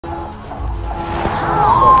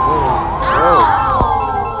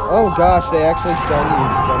gosh, they actually stun you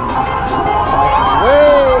from...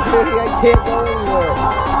 Wait! I can't go anywhere!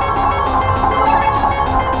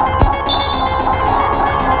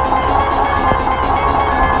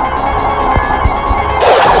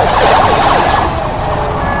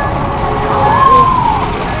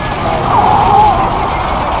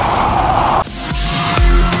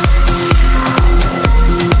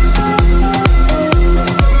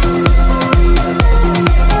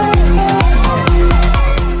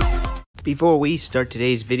 Before we start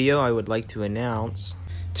today's video, I would like to announce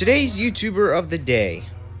today's YouTuber of the day.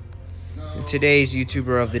 Today's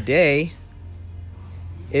YouTuber of the day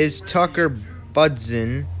is Tucker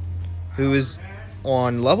Budson, who is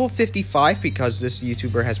on level 55 because this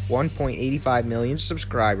YouTuber has 1.85 million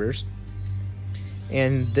subscribers.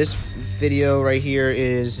 And this video right here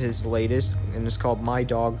is his latest, and it's called My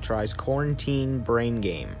Dog Tries Quarantine Brain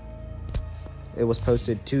Game. It was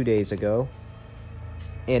posted 2 days ago.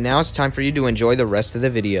 And now it's time for you to enjoy the rest of the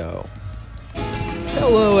video.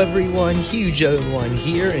 Hello everyone, Huge01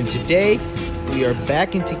 here, and today we are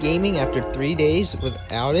back into gaming after 3 days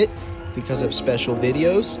without it because of special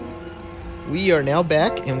videos. We are now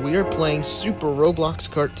back and we are playing Super Roblox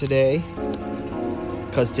Kart today,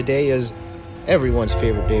 because today is everyone's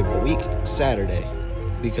favorite day of the week, Saturday,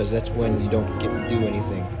 because that's when you don't get to do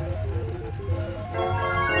anything.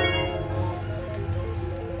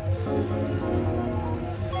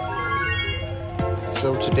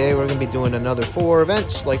 So today we're going to be doing another 4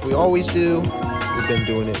 events like we always do. We've been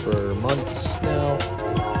doing it for months now.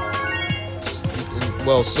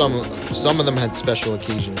 Well, some of them had special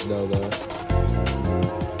occasions though.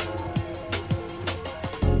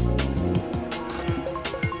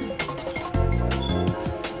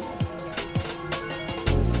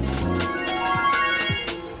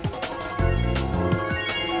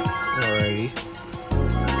 Alrighty.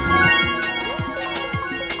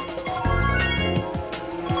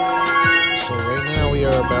 We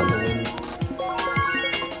are about to win.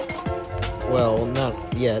 Well, not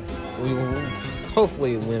yet. We will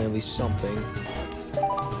hopefully win at least something.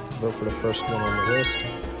 Vote for the first one on the list.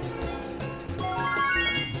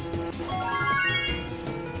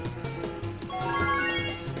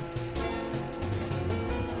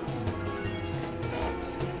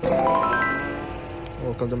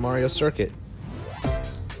 Welcome to Mario Circuit.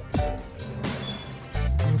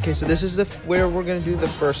 Okay, so this is where we're gonna do the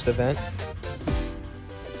first event.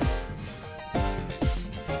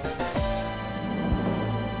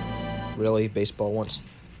 Really, baseball wants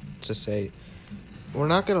to say, we're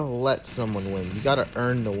not gonna let someone win. You gotta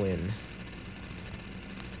earn the win.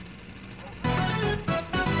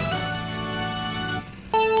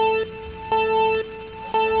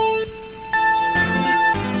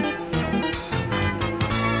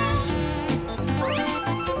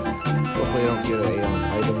 Hopefully I don't get an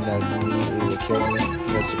item that immediately will kill me.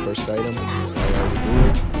 That's the first item. I already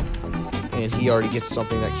do. And he already gets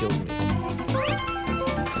something that kills me.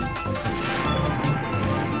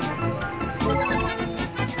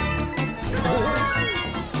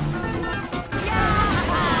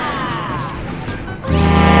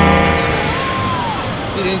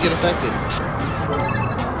 He didn't get affected.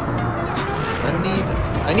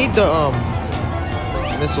 I need the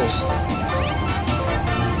missiles.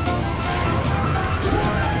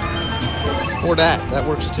 Or that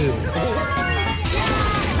works too.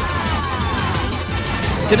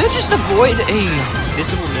 Did I just avoid a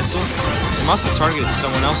visible missile? It must have targeted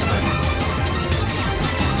someone else then.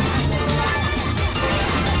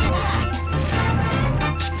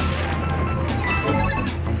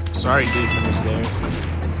 Sorry, dude, who was there.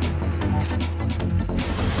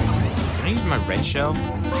 Can I use my red shell?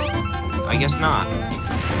 I guess not.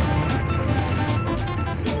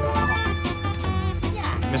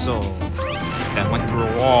 Missile that went through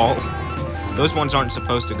a wall. Those ones aren't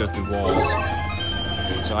supposed to go through walls.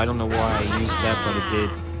 So I don't know why I used that, but it did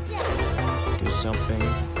do something.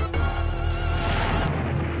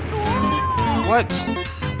 What?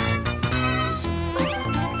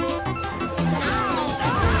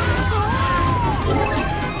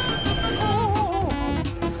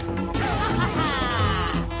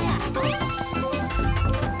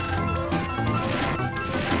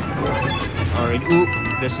 Alright, oop,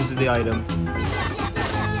 this is the item.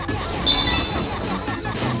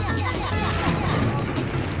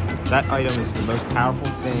 That item is the most powerful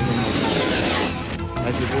thing in the world,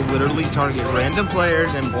 as it will literally target random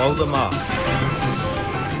players and blow them up.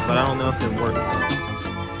 But I don't know if it worked.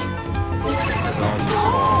 Because all these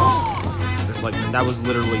balls. It's like, that was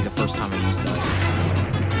literally the first time I used that.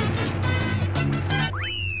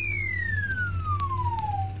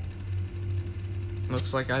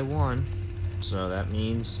 Looks like I won. So that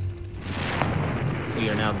means We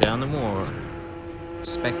are now down to more.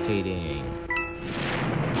 Spectating.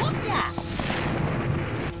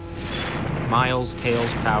 Miles,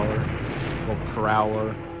 Tails, Power, or per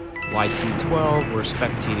hour. YT12, we're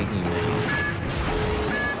spectating you now.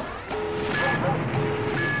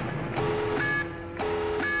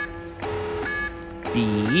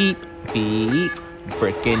 Beep, beep,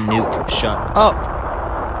 frickin' nuke, shut up.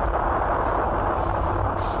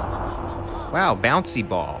 Wow, bouncy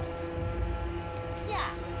ball.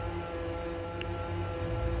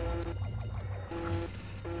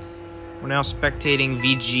 We're now spectating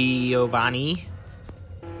VG Giovanni.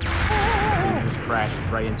 Who just crashed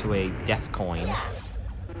right into a death coin.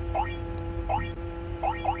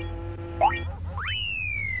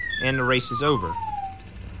 And the race is over.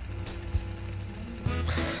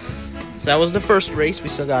 So that was the first race. We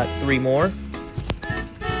still got 3 more.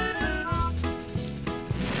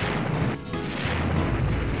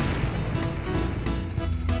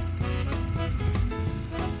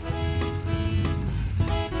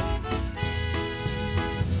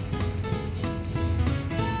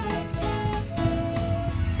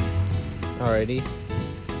 Alrighty.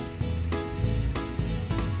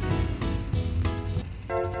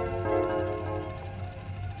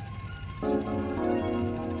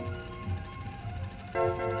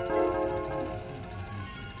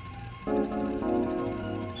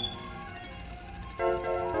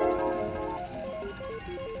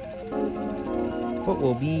 What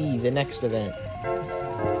will be the next event?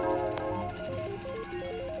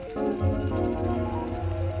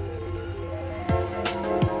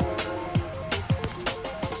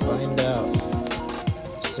 Find out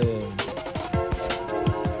soon.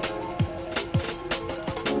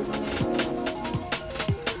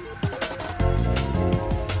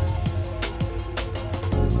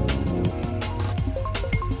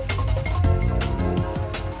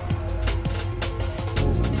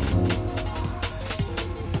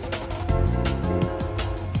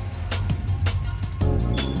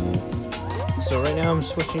 So right now I'm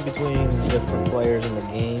switching between different players in the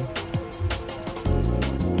game.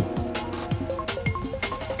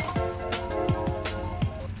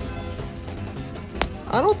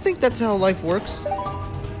 I don't think that's how life works.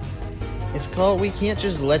 It's called, we can't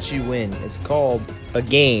just let you win. It's called a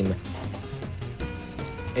game.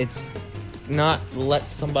 It's not let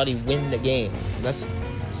somebody win the game. That's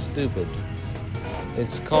stupid.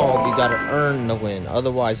 It's called you gotta earn the win.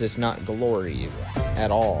 Otherwise it's not glory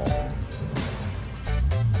at all.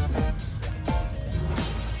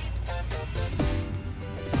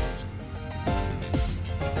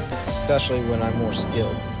 Especially when I'm more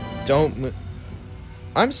skilled. Don't move.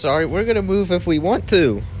 I'm sorry, we're gonna move if we want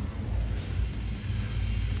to.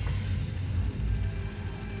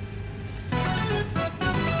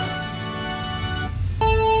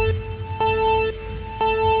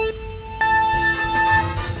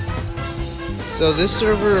 So this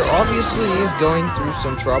server obviously is going through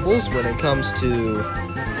some troubles when it comes to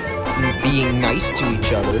being nice to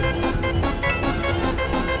each other.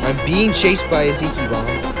 I'm being chased by a Ziki bomb.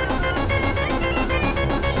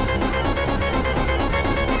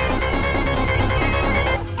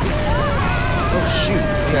 Oh shoot,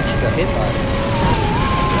 we actually got hit by it.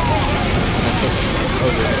 That's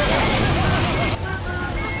over like that.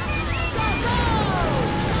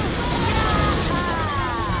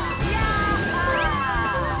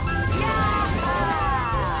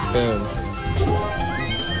 Boom.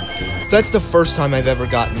 That's the first time I've ever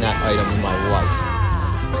gotten that item in my life.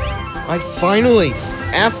 I finally,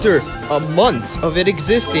 after a month of it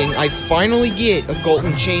existing, I finally get a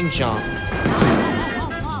golden chain jump.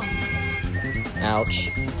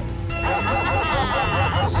 Ouch.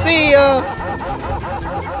 See ya!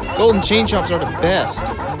 Golden chain jumps are the best.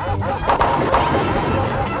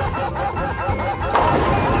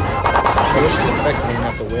 I wish the effect wouldn't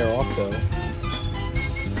have to wear off though.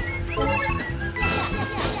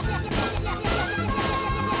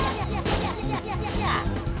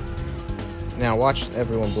 Now watch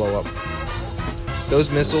everyone blow up. Those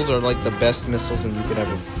missiles are like the best missiles that you could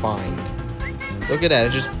ever find. Look at that,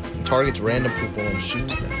 it just targets random people and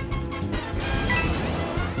shoots them.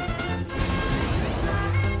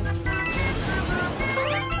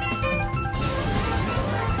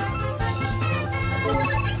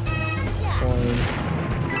 Coin.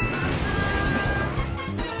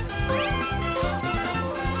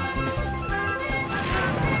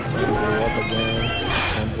 So we blow up again.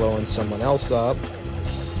 I'm blowing someone else up.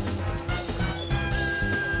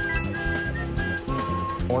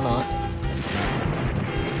 Or not.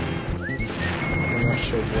 I'm not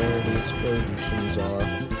sure where the explosions are.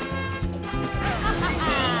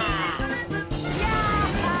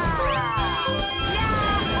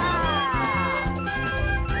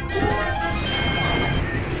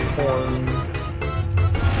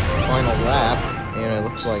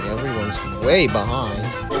 looks like everyone's way behind.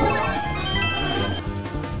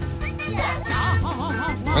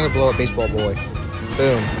 I'm gonna blow up Baseball Boy.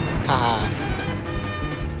 Boom. Haha.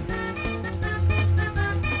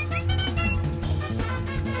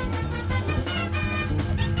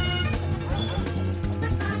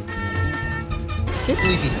 I can't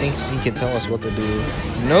believe he thinks he can tell us what to do.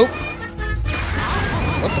 Nope.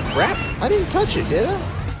 What the crap? I didn't touch it, did I?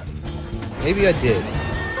 Maybe I did.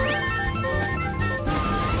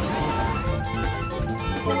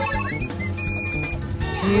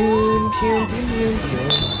 Pew, pew, pew, pew, pew.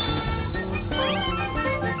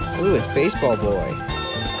 Ooh, it's Baseball Boy.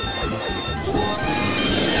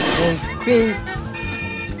 And ping.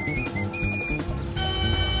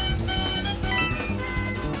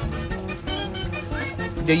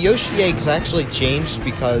 The Yoshi eggs actually changed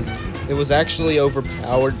because it was actually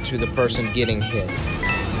overpowered to the person getting hit.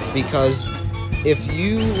 Because if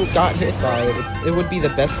you got hit by it, it would be the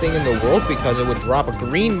best thing in the world because it would drop a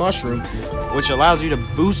green mushroom, which allows you to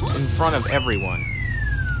boost in front of everyone.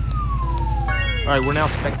 Alright, we're now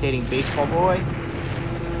spectating Baseball Boy,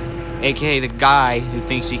 aka the guy who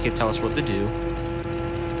thinks he can tell us what to do.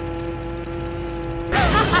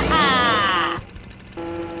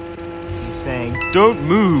 He's saying, "Don't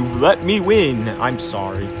move, let me win." I'm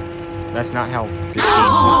sorry. That's not how this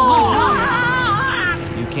game works.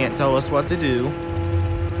 You can't tell us what to do.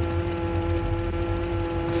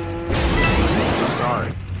 I'm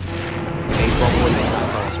sorry. Baseball Boy did not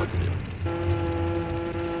tell us what to do.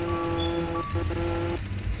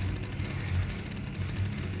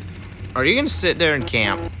 Are you gonna sit there and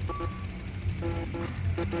camp?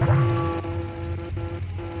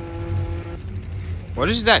 What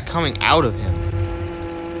is that coming out of him?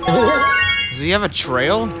 Does he have a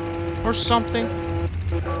trail or something?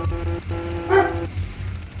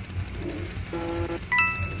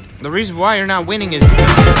 The reason why you're not winning is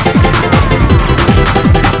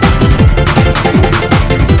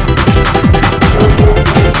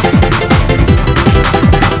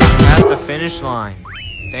past the finish line.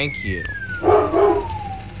 Thank you.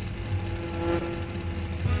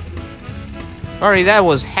 Alright, that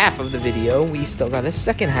was half of the video. We still got a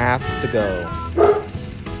second half to go.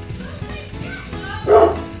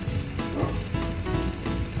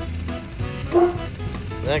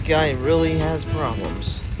 That guy really has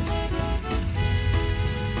problems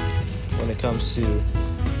when it comes to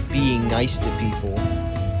being nice to people.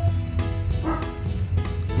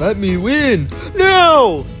 Let me win!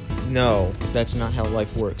 No! No, that's not how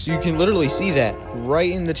life works. You can literally see that right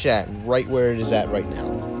in the chat, right where it is at right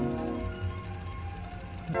now.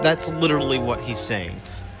 That's literally what he's saying.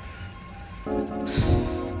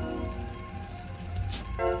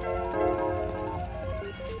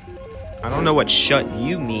 I don't know what "shut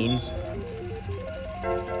you" means.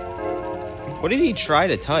 What did he try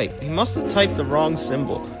to type? He must have typed the wrong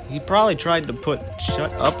symbol. He probably tried to put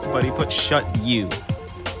 "shut up," but he put "shut you."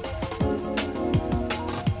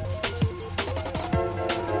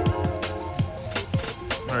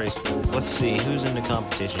 Alright, let's see who's in the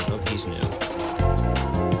competition. Oh, he's new.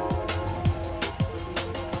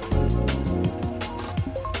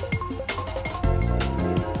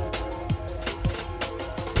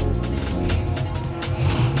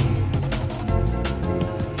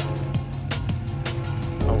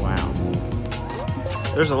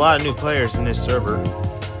 There's a lot of new players in this server.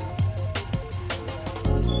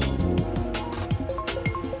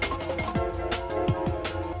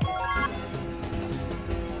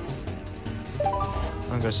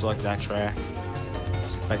 I'm gonna select that track.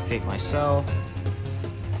 Spectate myself.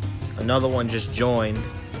 Another one just joined.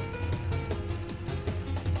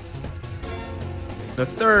 The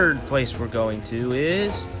third place we're going to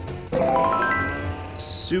is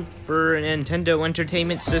Super Nintendo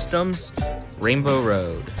Entertainment System's Rainbow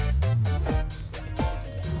Road.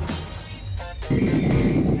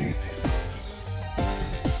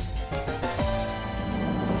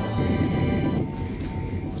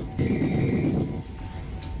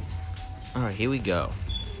 Alright, here we go.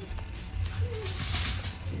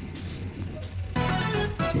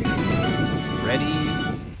 Ready,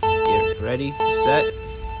 get ready, set,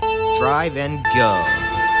 drive, and go.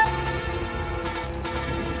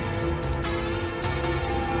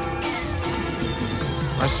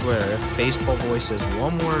 I swear, if Baseball Boy says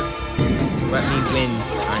one more "let me win"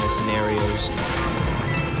 kind of scenarios,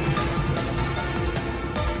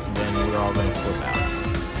 then we're all gonna flip out.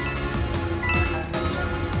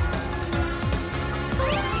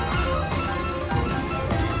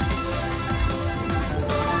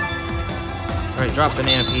 Alright, drop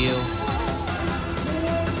banana peel.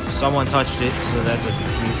 Someone touched it, so that's a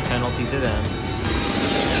huge penalty to them.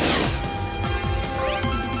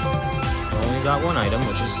 only got one item,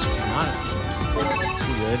 which is not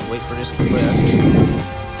too good. Wait for this to lift.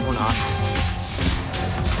 Or not.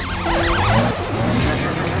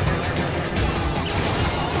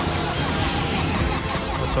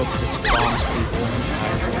 Let's hope this bombs people.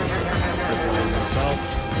 Triple myself.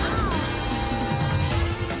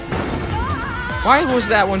 Why was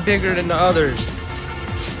that one bigger than the others?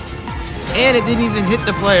 And it didn't even hit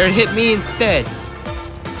the player, it hit me instead.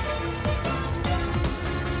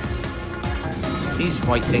 These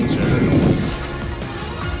white things are annoying.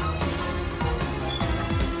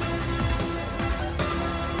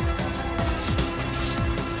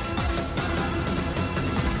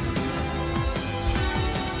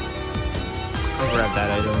 I'll grab that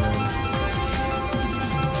item then.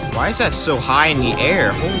 Why is that so high in the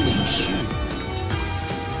air? Holy shoot.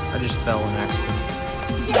 I just fell in accident.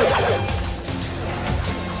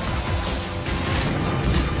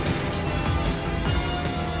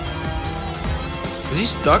 Is he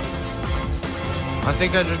stuck? I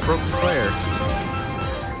think I just broke the player.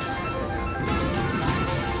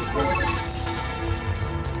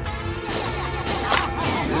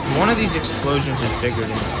 One of these explosions is bigger than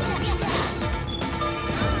the others.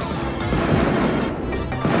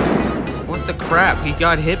 What the crap? He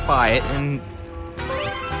got hit by it and...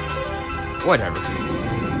 whatever.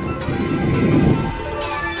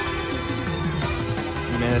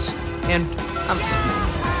 Miss. And I'm speeding.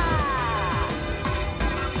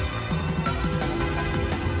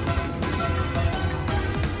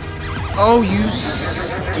 Oh, you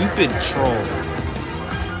stupid troll.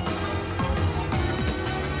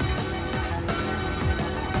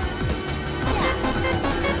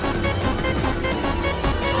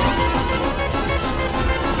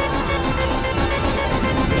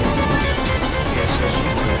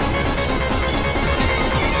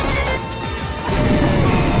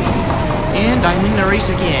 And I'm in the race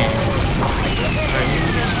again. Alright, you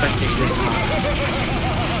can spectate this time.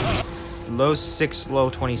 Low 6, low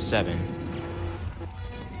 27.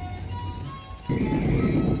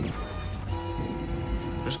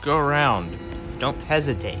 Just go around. Don't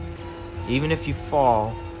hesitate. Even if you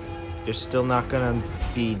fall, you're still not gonna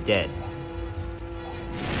be dead.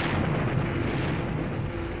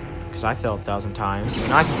 Because I fell 1,000 times,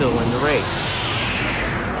 and I still win the race.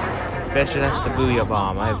 Betcha that's the Booyah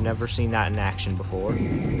Bomb. I have never seen that in action before.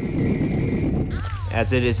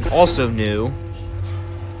 As it is also new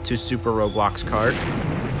to Super Roblox Kart.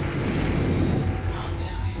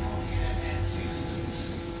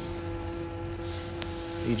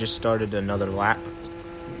 He just started another lap.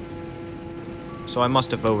 So I must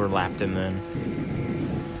have overlapped him then.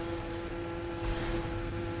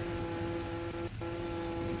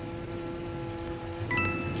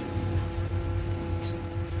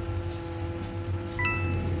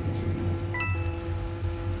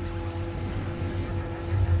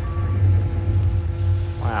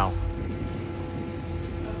 Wow.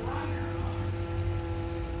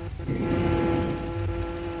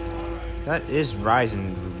 That is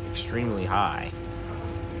rising extremely high.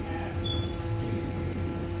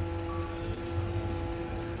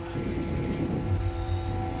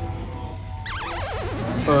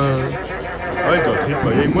 I got hit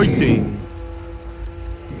by a white thing.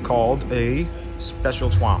 Called a special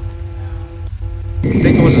twomp. I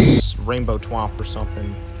think it was a rainbow twomp or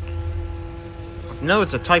something. No,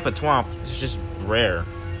 it's a type of twomp. It's just rare.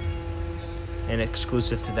 And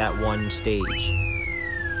exclusive to that one stage.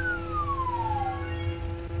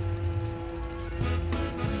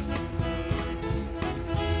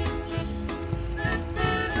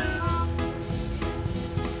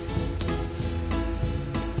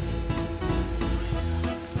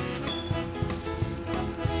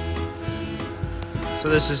 So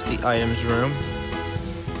this is the items room.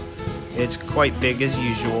 It's quite big as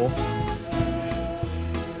usual.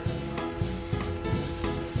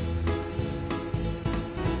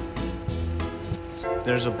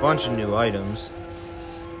 There's a bunch of new items.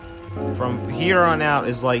 From here on out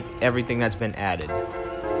is like everything that's been added.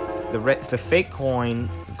 The fake coin,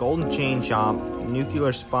 golden chain chomp,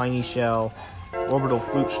 nuclear spiny shell, orbital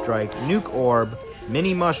flute strike, nuke orb,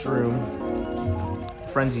 mini mushroom.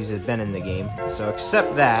 Frenzies has been in the game, so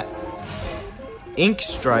accept that. Ink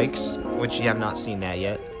strikes, which you have not seen that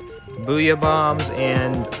yet. Booyah bombs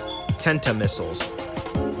and Tenta missiles.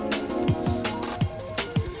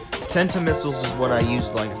 Tenta missiles is what I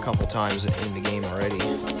used like a couple times in the game already.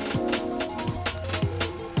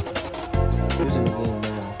 Who's in the game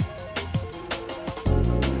now?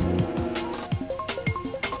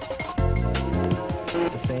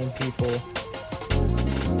 The same people.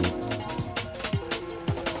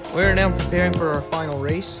 We're now preparing for our final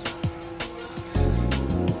race.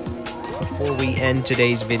 before we end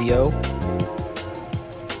today's video.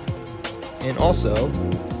 And also,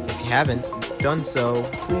 if you haven't done so,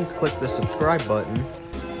 please click the subscribe button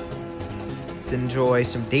to enjoy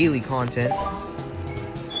some daily content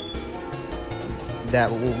that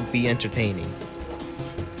will be entertaining.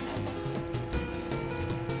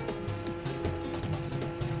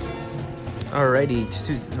 Alrighty,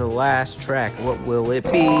 to the last track. What will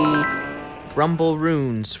it be? Rumble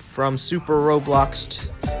Runes from Super Roblox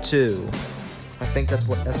 2. I think that's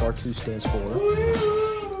what SR2 stands for.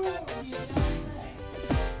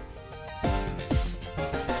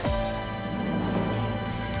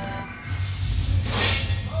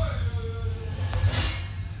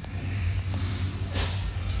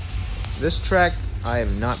 This track I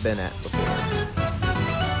have not been at before.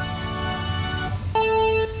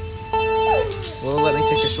 Will it let me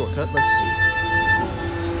take a shortcut? Let's see.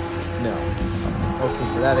 No. Okay,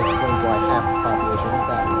 so that explains why half the population is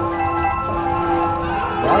that way.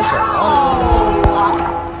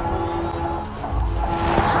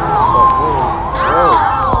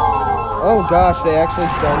 Oh gosh, they actually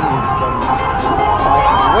stun you from...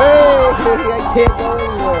 Wait! I can't go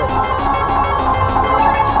anywhere!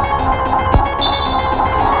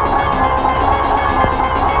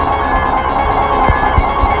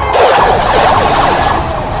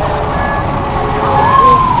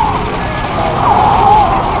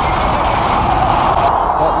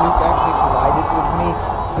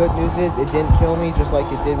 Good news is it didn't kill me, just like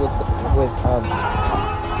it did with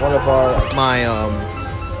one of my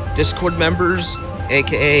Discord members,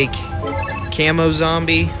 aka Camo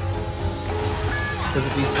Zombie. Because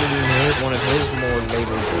if you've seen one of his more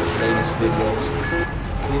latest videos,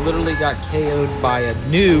 he literally got KO'd by a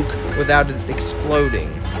nuke without it exploding.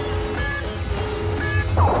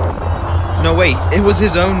 No wait, it was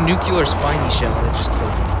his own nuclear spiny shell and it just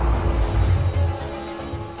killed him.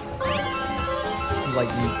 Like,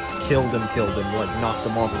 you killed him, like, knocked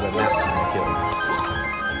him off of the map and killed him.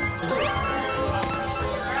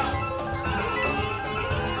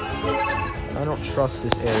 I don't trust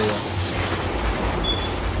this area.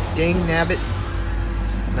 Dang nabbit.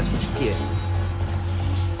 That's what you get.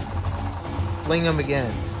 Fling him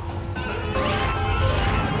again.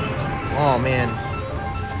 Oh, man.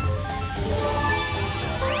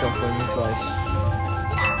 Don't fling me twice.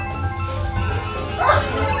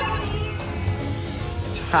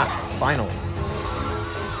 Ha! Finally.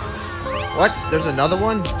 What? There's another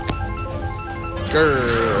one?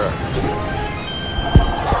 Grrr.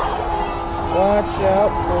 Watch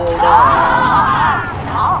out for that.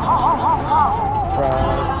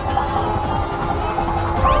 Right.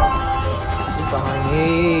 He's behind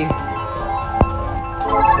me.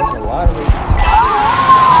 There's a lot of reasons.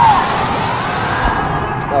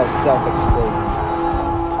 Oh, self-explosion.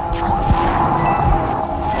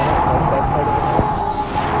 I don't like that part of the map.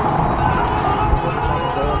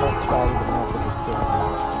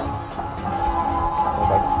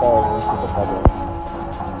 Fall into the bubble.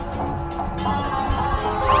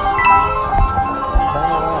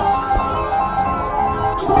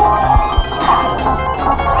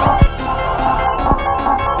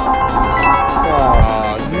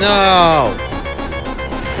 Oh no!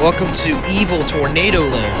 Welcome to Evil Tornado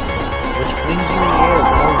Land, which flings you in the air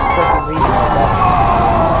for no fucking reason.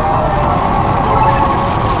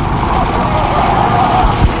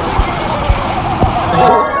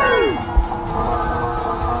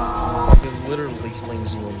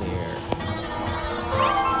 Slings you in the air.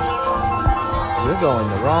 You're going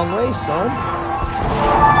the wrong way, son.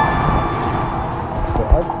 The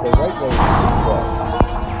right way is good.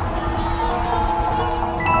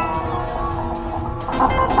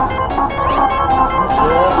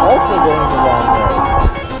 You're also going the wrong way.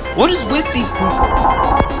 What is with these people?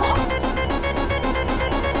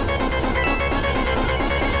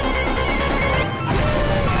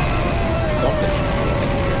 Something.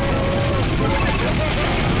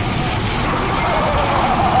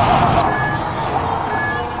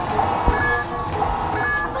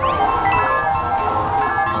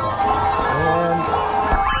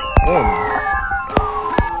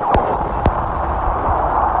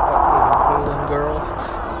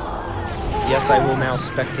 Yes, I will now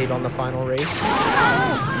spectate on the final race,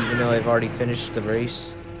 even though I've already finished the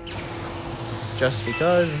race. Just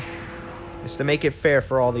because it's to make it fair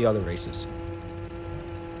for all the other races.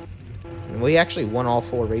 And we actually won all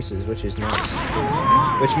 4 races, which is nice.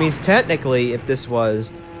 Which means technically, if this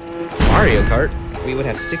was Mario Kart, we would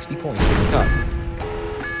have 60 points in the cup.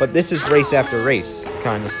 But this is race after race,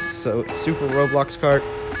 kind of. So, Super Roblox Kart,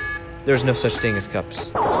 there's no such thing as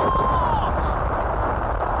cups.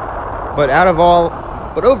 But out of all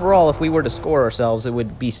But overall, if we were to score ourselves, it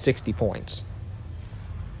would be 60 points.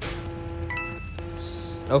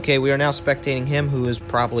 Okay, we are now spectating him, who is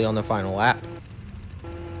probably on the final lap.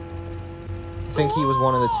 I think he was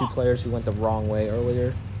one of the 2 players who went the wrong way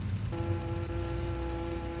earlier.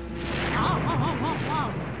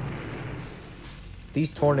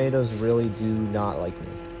 These tornadoes really do not like me.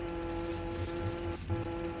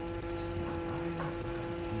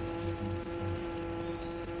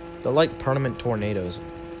 They're like permanent tornadoes.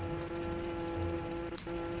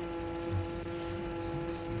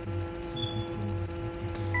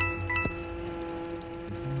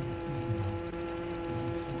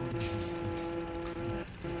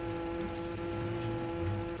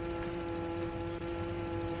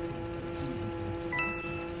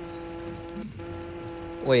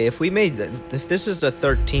 Wait, if this is the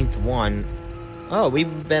 13th one, oh,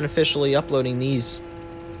 we've been officially uploading these.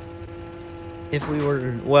 If we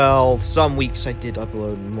were, well, some weeks I did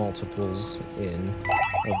upload multiples in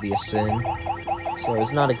Obvious Sin, so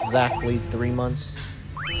it's not exactly 3 months.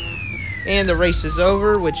 And the race is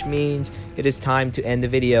over, which means it is time to end the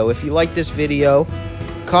video. If you like this video,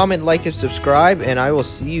 comment, like, and subscribe, and I will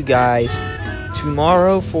see you guys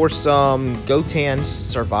tomorrow for some Gotan's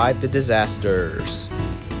Survive the Disasters.